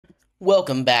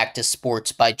Welcome back to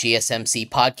Sports by GSMC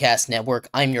Podcast Network.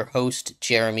 I'm your host,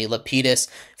 Jeremy Lapidus.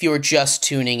 If you are just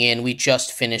tuning in, we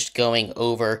just finished going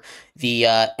over the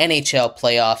NHL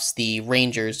playoffs, the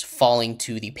Rangers falling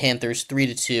to the Panthers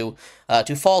 3-2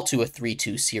 to fall to a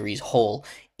 3-2 series hole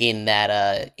in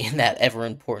that ever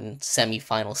important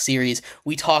semifinal series.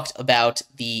 We talked about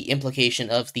the implication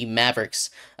of the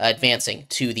Mavericks advancing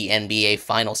to the NBA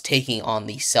Finals, taking on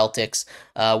the Celtics,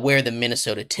 where the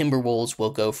Minnesota Timberwolves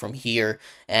will go from here,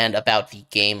 and about the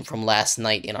game from last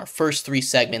night in our first three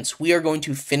segments. We are going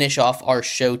to finish off our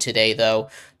show today, though,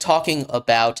 talking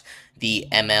about the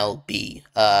MLB.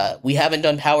 We haven't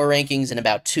done power rankings in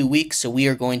about 2 weeks, so we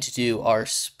are going to do our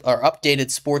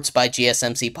updated Sports by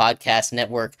GSMC Podcast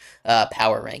Network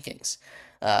power rankings.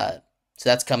 So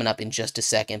that's coming up in just a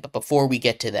second. But before we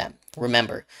get to them,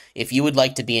 remember, if you would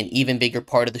like to be an even bigger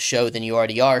part of the show than you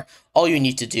already are, all you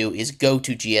need to do is go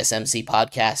to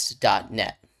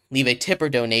gsmcpodcast.net. Leave a tip or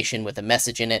donation with a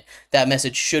message in it. That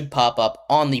message should pop up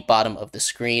on the bottom of the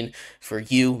screen for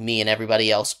you, me, and everybody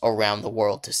else around the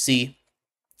world to see.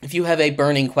 If you have a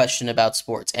burning question about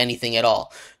sports, anything at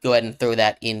all, go ahead and throw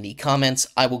that in the comments.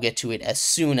 I will get to it as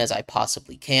soon as I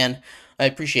possibly can. I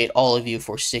appreciate all of you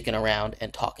for sticking around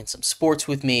and talking some sports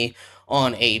with me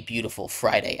on a beautiful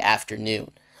Friday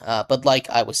afternoon. But like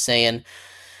I was saying,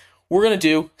 we're going to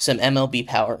do some MLB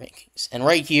power rankings. And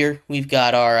right here, we've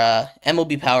got our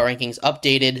MLB power rankings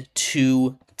updated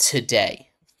to today.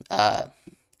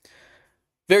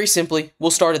 Very simply,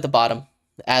 we'll start at the bottom,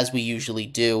 as we usually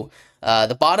do.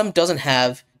 The bottom doesn't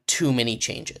have too many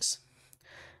changes.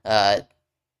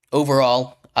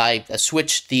 Overall, I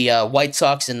switched the White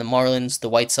Sox and the Marlins. The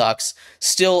White Sox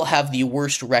still have the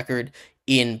worst record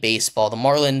in baseball. The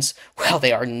Marlins, while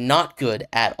they are not good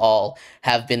at all,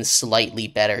 have been slightly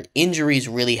better. Injuries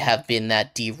really have been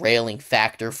that derailing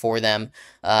factor for them,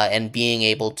 and being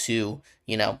able to,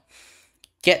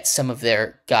 get some of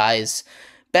their guys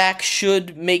back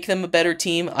should make them a better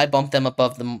team. I bumped them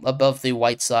above the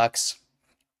White Sox.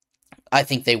 I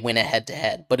think they win a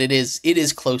head-to-head, but it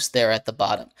is close there at the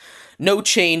bottom. No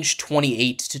change,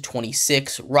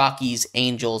 28-26. Rockies,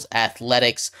 Angels,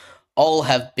 Athletics, all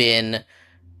have been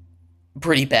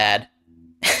pretty bad.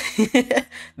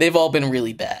 They've all been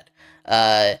really bad.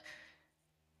 I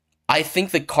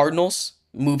think the Cardinals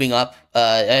moving up,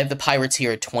 I have the Pirates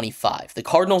here at 25. The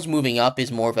Cardinals moving up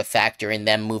is more of a factor in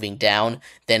them moving down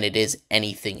than it is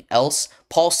anything else.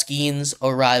 Paul Skeens'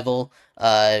 arrival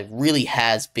really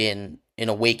has been an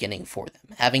awakening for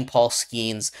them. Having Paul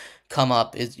Skeens come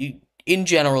up in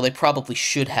general, they probably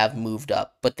should have moved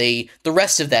up, but the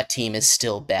rest of that team is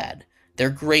still bad. They're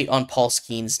great on Paul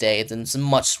Skeens' day, and some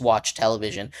must-watch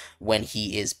television when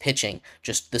he is pitching.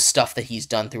 Just the stuff that he's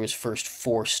done through his first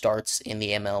 4 starts in the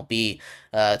MLB.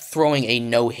 Throwing a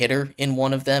no-hitter in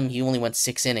one of them. He only went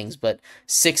 6 innings, but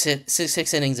six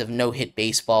innings of no-hit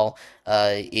baseball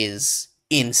is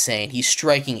insane. He's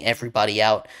striking everybody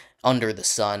out under the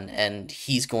sun, and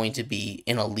he's going to be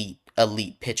an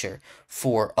elite pitcher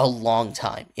for a long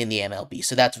time in the MLB.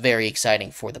 So that's very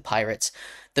exciting for the Pirates.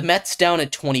 The Mets down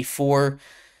at 24.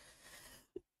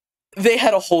 They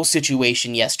had a whole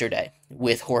situation yesterday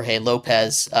with Jorge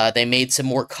Lopez. They made some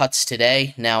more cuts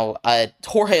today. Now,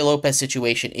 Jorge Lopez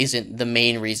situation isn't the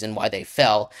main reason why they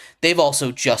fell. They've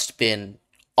also just been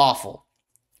awful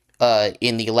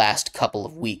in the last couple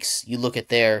of weeks. You look at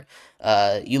their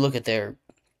last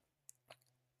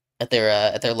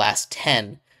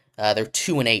 10. They're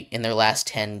 2-8 in their last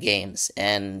 10 games,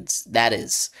 and that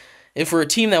is, for a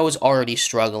team that was already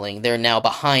struggling, they're now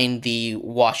behind the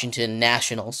Washington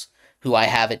Nationals, who I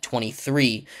have at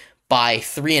 23, by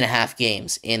 3.5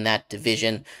 games in that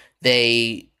division.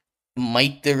 They're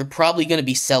probably going to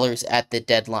be sellers at the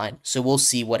deadline, so we'll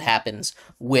see what happens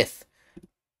with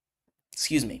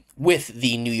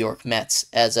the New York Mets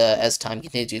as time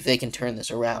continues, if they can turn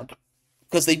this around.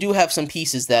 Because they do have some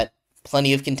pieces that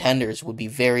plenty of contenders would be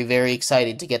very, very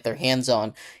excited to get their hands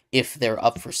on if they're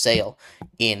up for sale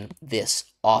in this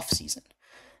offseason.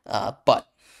 But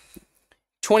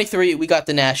 23, we got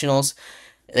the Nationals.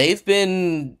 They've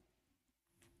been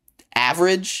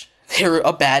average. They're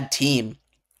a bad team.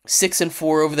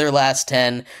 6-4 over their last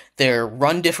 10. Their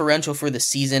run differential for the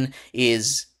season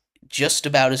is just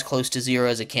about as close to 0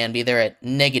 as it can be. They're at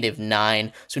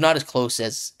 -9, so not as close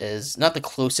as not the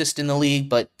closest in the league,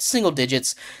 but single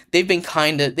digits. They've been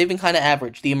kind of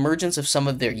average. The emergence of some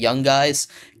of their young guys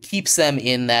keeps them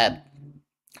in that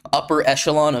upper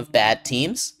echelon of bad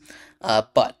teams,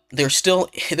 but they're still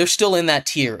in that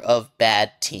tier of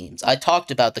bad teams. I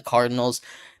talked about the Cardinals.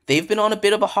 they've been on a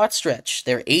bit of a hot stretch.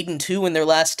 They're 8-2 in their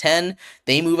last 10.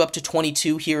 They move up to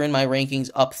 22 here in my rankings,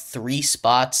 up 3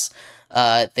 spots.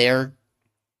 They're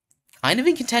kind of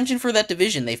in contention for that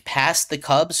division. They've passed the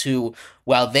Cubs, who,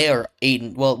 while they are they're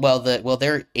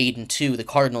 8-2. The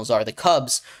Cardinals are. The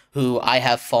Cubs, who I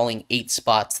have falling 8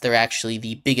 spots. They're actually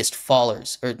the biggest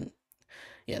fallers, or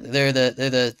yeah, they're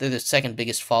the second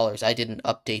biggest fallers. I didn't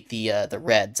update the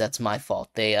Reds. That's my fault.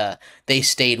 They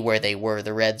stayed where they were.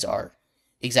 The Reds are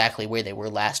exactly where they were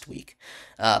last week.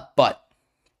 But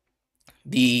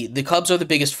the Cubs are the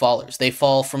biggest fallers. They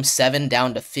fall from 7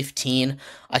 down to 15.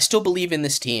 I still believe in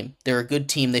this team. They're a good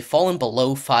team. They've fallen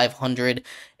below 500,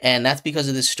 and that's because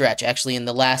of this stretch. Actually, in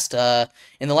the last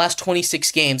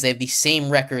 26 games, they have the same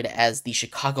record as the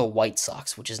Chicago White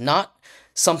Sox, which is not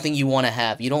something you want to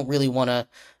have. You don't really want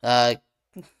to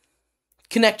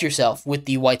connect yourself with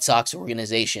the White Sox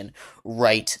organization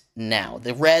right now.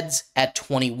 The Reds at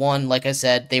 21, like I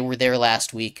said, they were there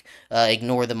last week.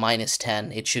 Ignore the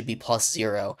 -10. It should be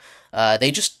 +0.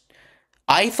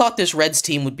 I thought this Reds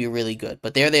team would be really good,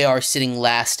 but there they are sitting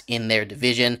last in their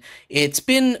division. It's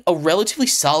been a relatively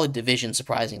solid division,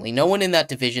 surprisingly. No one in that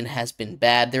division has been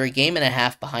bad. They're a game and a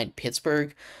half behind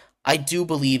Pittsburgh. I do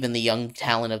believe in the young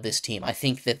talent of this team. I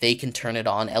think that they can turn it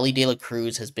on. Ellie De La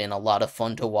Cruz has been a lot of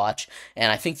fun to watch,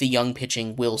 and I think the young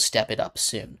pitching will step it up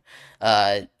soon.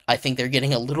 I think they're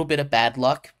getting a little bit of bad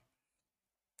luck,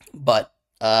 but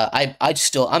I'm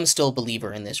still a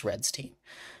believer in this Reds team.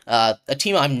 A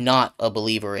team I'm not a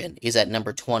believer in is at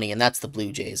number 20, and that's the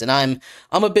Blue Jays. And I'm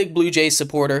a big Blue Jays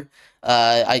supporter.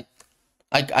 I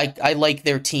like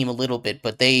their team a little bit,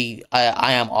 but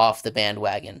I am off the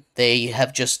bandwagon. They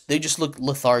just look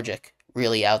lethargic,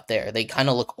 really, out there. They kind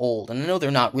of look old, and I know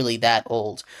they're not really that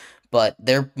old, but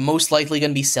they're most likely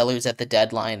going to be sellers at the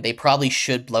deadline. They probably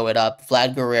should blow it up.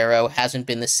 Vlad Guerrero hasn't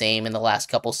been the same in the last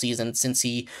couple seasons since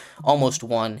he almost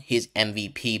won his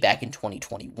MVP back in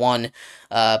 2021.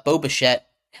 Bo Bichette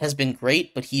has been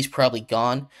great, but he's probably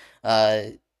gone.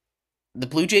 The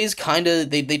Blue Jays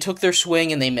they took their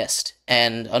swing and they missed,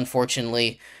 and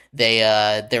unfortunately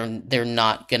they're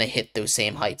not gonna hit those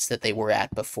same heights that they were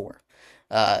at before.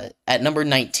 At number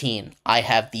 19, I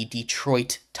have the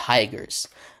Detroit Tigers.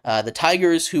 The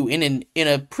Tigers, who in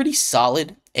a pretty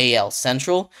solid AL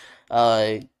Central,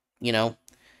 they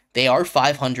are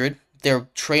 500. They're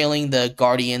trailing the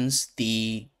Guardians,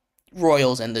 the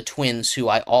Royals, and the Twins, who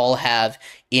I all have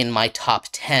in my top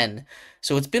 10.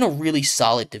 So it's been a really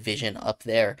solid division up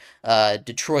there.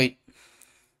 Detroit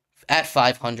at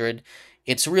 500.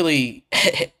 It's really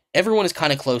everyone is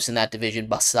kind of close in that division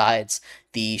besides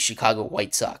the Chicago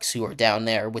White Sox, who are down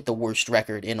there with the worst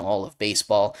record in all of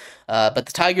baseball. But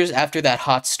the Tigers, after that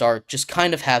hot start, just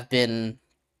kind of have been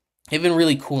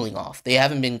really cooling off. They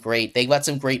haven't been great. They got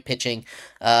some great pitching,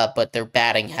 but their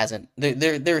batting hasn't.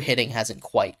 Their hitting hasn't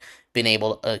quite been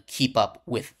able to keep up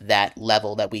with that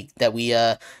level that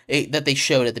they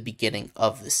showed at the beginning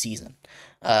of the season.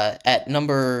 At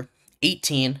number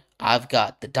 18, I've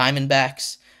got the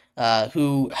Diamondbacks,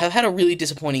 who have had a really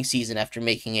disappointing season after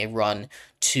making a run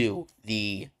to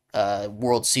the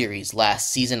World Series last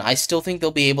season. I still think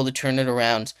they'll be able to turn it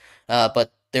around,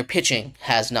 but their pitching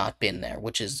has not been there,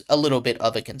 which is a little bit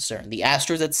of a concern. The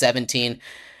Astros at 17,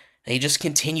 they just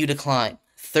continue to climb.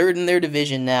 Third in their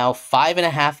division now,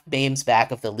 5.5 games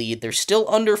back of the lead. They're still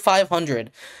under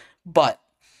 500, but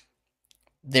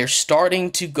they're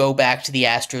starting to go back to the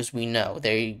Astros we know.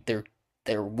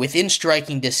 They're within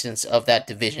striking distance of that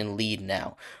division lead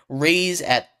now. Rays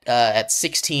at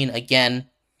 16 again,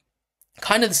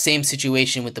 kind of the same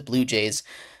situation with the Blue Jays.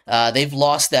 They've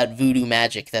lost that voodoo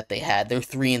magic that they had. They're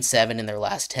 3-7 in their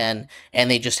last 10, and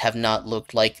they just have not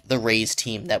looked like the Rays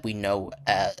team that we know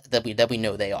that we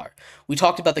know they are. We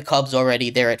talked about the Cubs already.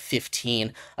 They're at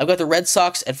 15. I've got the Red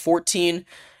Sox at 14.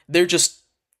 They're just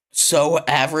so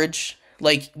average.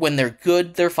 Like, when they're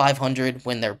good, they're 500.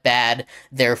 When they're bad,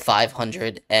 they're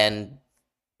 500, and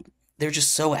they're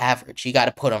just so average. You got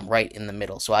to put them right in the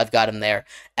middle. So I've got them there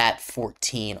at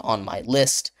 14 on my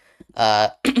list.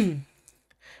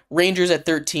 Rangers at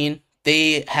 13,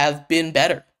 they have been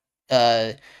better.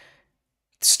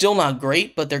 Still not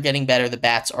great, but they're getting better. The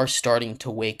bats are starting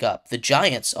to wake up. The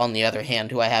Giants, on the other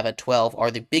hand, who I have at 12, are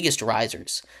the biggest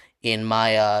risers in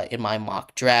my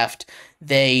mock draft.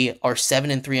 They are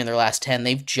 7-3 in their last 10.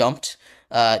 They've jumped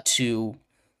to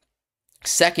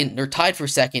second, or tied for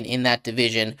second in that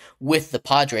division with the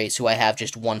Padres, who I have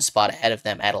just one spot ahead of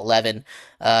them at 11.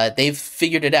 They've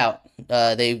figured it out.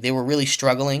 They were really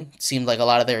struggling. It seemed like a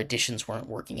lot of their additions weren't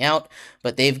working out,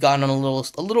 but they've gone on a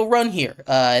little run here,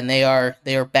 and they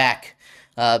are back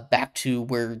back to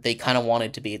where they kind of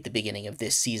wanted to be at the beginning of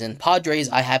this season. Padres,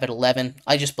 I have at 11.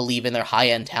 I just believe in their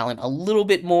high-end talent a little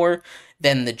bit more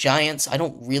than the Giants. I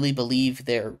don't really believe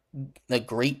they're a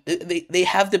great. They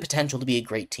have the potential to be a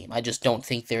great team. I just don't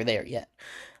think they're there yet.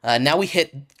 Now we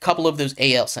hit a couple of those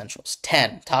AL Centrals.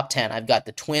 10, top 10. I've got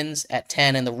the Twins at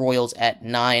 10 and the Royals at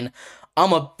 9.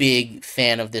 I'm a big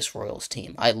fan of this Royals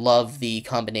team. I love the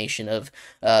combination of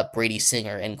Brady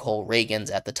Singer and Cole Ragans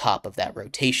at the top of that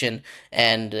rotation.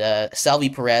 And Salvi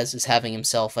Perez is having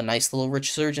himself a nice little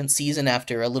resurgent season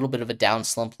after a little bit of a down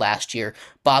slump last year.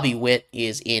 Bobby Witt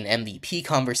is in MVP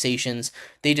conversations.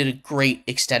 They did a great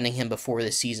extending him before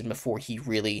the season, before he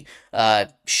really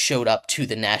showed up to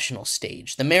the national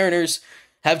stage. The Mariners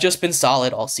have just been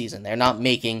solid all season. They're not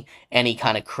making any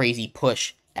kind of crazy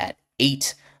push at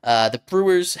 8. The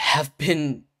Brewers have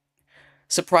been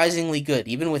surprisingly good,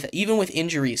 even with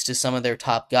injuries to some of their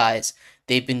top guys.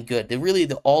 They've been good.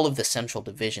 All of the Central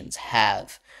divisions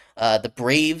have. The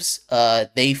Braves,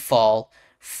 they fall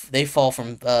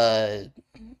from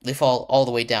they fall all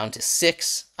the way down to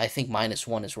 6. I think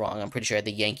 -1 is wrong. I'm pretty sure I had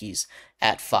the Yankees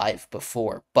at 5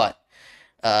 before, but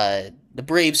the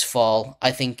Braves fall. I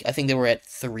think they were at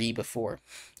 3 before.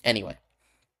 Anyway.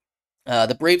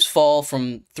 The Braves fall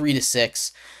from 3 to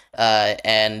 6,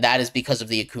 and that is because of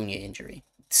the Acuna injury.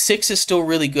 6 is still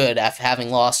really good after having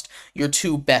lost your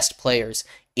 2 best players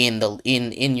in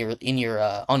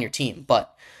your on your team.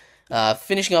 But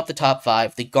finishing up the top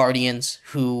 5, the Guardians,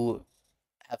 who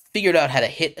have figured out how to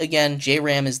hit again.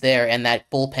 J-Ram is there, and that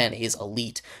bullpen is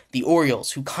elite. The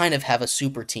Orioles, who kind of have a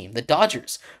super team. The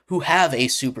Dodgers, who have a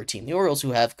super team. The Orioles,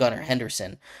 who have Gunnar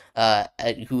Henderson,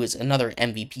 who is another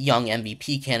young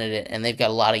MVP candidate, and they've got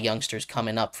a lot of youngsters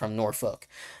coming up from Norfolk.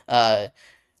 The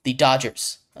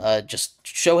Dodgers, just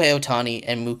Shohei Ohtani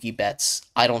and Mookie Betts.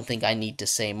 I don't think I need to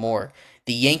say more.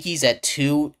 The Yankees at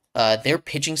 2, their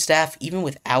pitching staff, even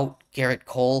without Garrett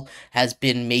Cole, has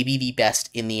been maybe the best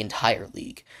in the entire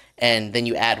league. And then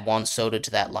you add Juan Soto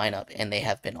to that lineup, and they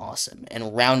have been awesome.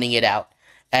 And rounding it out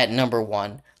at number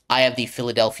 1, I have the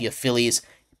Philadelphia Phillies.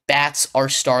 Bats are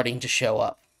starting to show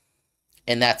up,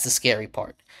 and that's the scary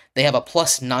part. They have a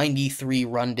plus 93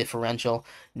 run differential.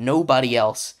 Nobody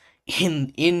else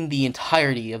in the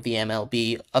entirety of the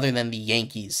MLB, other than the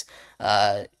Yankees,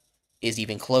 is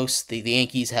even close. The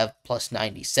Yankees have plus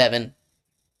 97.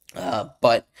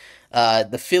 But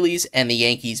the Phillies and the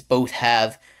Yankees both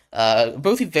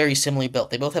very similarly built.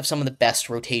 They both have some of the best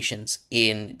rotations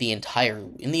in the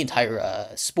entire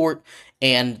sport,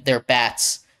 and their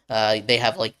bats. They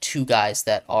have like 2 guys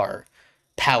that are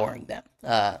powering them.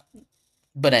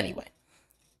 But anyway,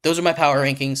 those are my power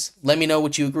rankings. Let me know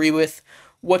what you agree with,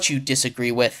 what you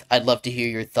disagree with. I'd love to hear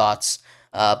your thoughts.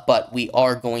 But we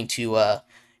are going to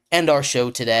end our show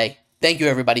today. Thank you,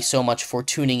 everybody, so much for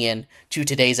tuning in to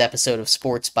today's episode of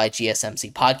Sports by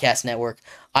GSMC Podcast Network.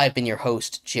 I've been your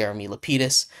host, Jeremy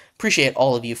Lapidus. Appreciate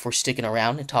all of you for sticking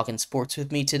around and talking sports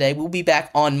with me today. We'll be back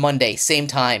on Monday, same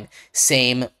time,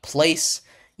 same place.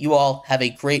 You all have a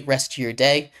great rest of your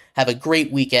day. Have a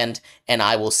great weekend, and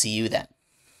I will see you then.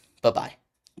 Bye-bye.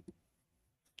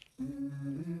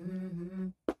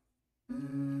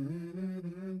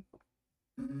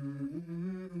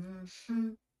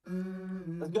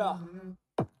 Let's go.